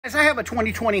As I have a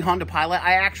 2020 Honda Pilot,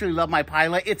 I actually love my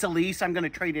Pilot. It's a lease. I'm going to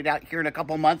trade it out here in a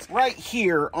couple months. Right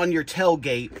here on your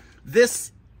tailgate,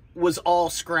 this was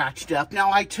all scratched up.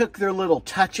 Now, I took their little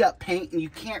touch-up paint, and you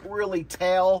can't really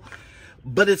tell,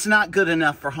 but it's not good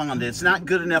enough for Honda. It's not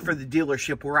good enough for the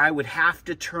dealership where I would have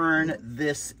to turn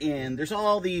this in. There's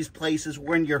all these places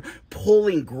when you're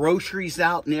pulling groceries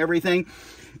out and everything.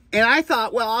 And I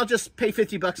thought, well, I'll just pay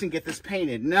 50 bucks and get this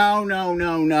painted. No.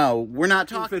 We're not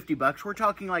talking 50 bucks. We're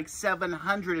talking like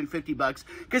 750 bucks.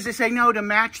 Because they say, no, to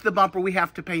match the bumper, we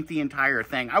have to paint the entire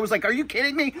thing. I was like, are you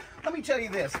kidding me? Let me tell you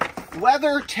this.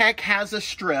 WeatherTech has a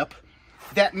strip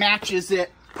that matches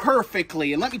it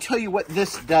perfectly. And let me tell you what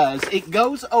this does. It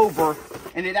goes over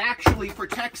and it actually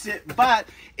protects it. But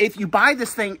if you buy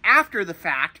this thing after the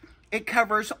fact, it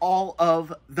covers all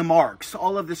of the marks,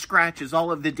 all of the scratches, all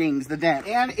of the dings, the dent,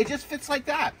 and it just fits like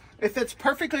that. It fits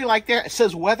perfectly like that. It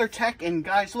says WeatherTech, and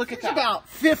guys, look at that. There's about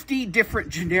 50 different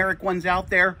generic ones out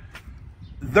there.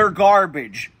 They're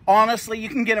garbage. Honestly, you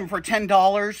can get them for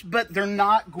 $10, but they're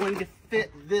not going to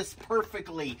fit this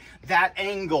perfectly, that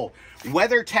angle.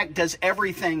 WeatherTech does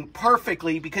everything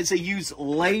perfectly because they use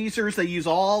lasers, they use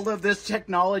all of this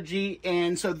technology,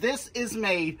 and so this is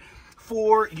made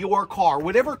for your car.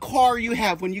 Whatever car you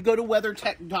have, when you go to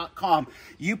WeatherTech.com,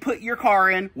 you put your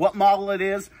car in, what model it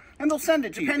is, and they'll send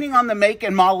it to you. Depending on the make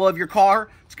and model of your car,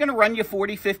 it's going to run you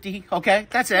 40, 50, okay?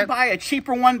 That's it. Buy a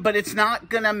cheaper one, but it's not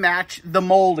going to match the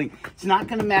molding. It's not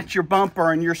going to match your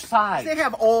bumper and your size. They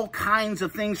have all kinds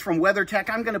of things from WeatherTech.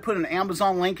 I'm going to put an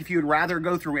Amazon link if you'd rather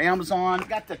go through Amazon.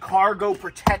 Got the cargo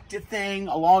protective thing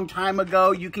a long time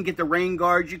ago. You can get the rain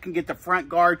guards. You can get the front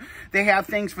guard. They have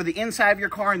things for the inside of your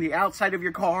car and the outside of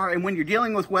your car. And when you're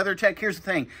dealing with WeatherTech, here's the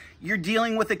thing. You're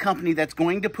dealing with a company that's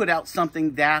going to put out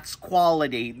something that's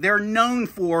quality. They're known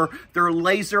for their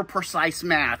laser precise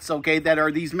mats, okay, that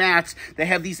are these mats that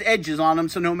have these edges on them,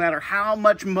 so no matter how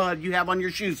much mud you have on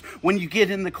your shoes, when you get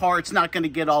in the car, it's not going to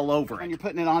get all over it. When you're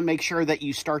putting it on, make sure that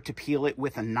you start to peel it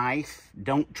with a knife.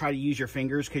 Don't try to use your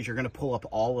fingers because you're going to pull up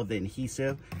all of the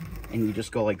adhesive, and you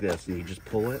just go like this, and you just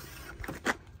pull it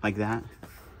like that.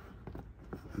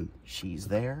 And she's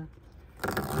there.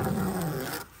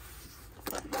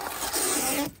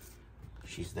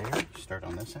 She's there. Start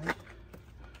on this end.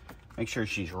 Make sure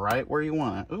she's right where you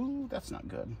want it. Ooh, that's not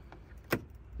good.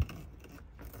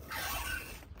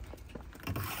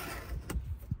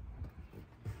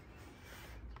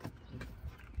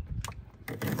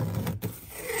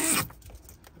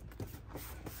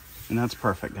 And that's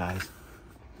perfect, guys.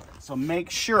 So make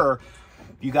sure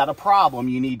you got a problem.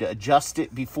 You need to adjust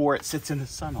it before it sits in the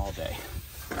sun all day.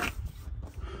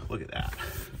 Look at that.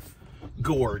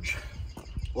 Gorge.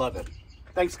 Love it.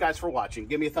 Thanks, guys, for watching.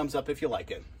 Give me a thumbs up if you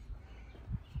like it.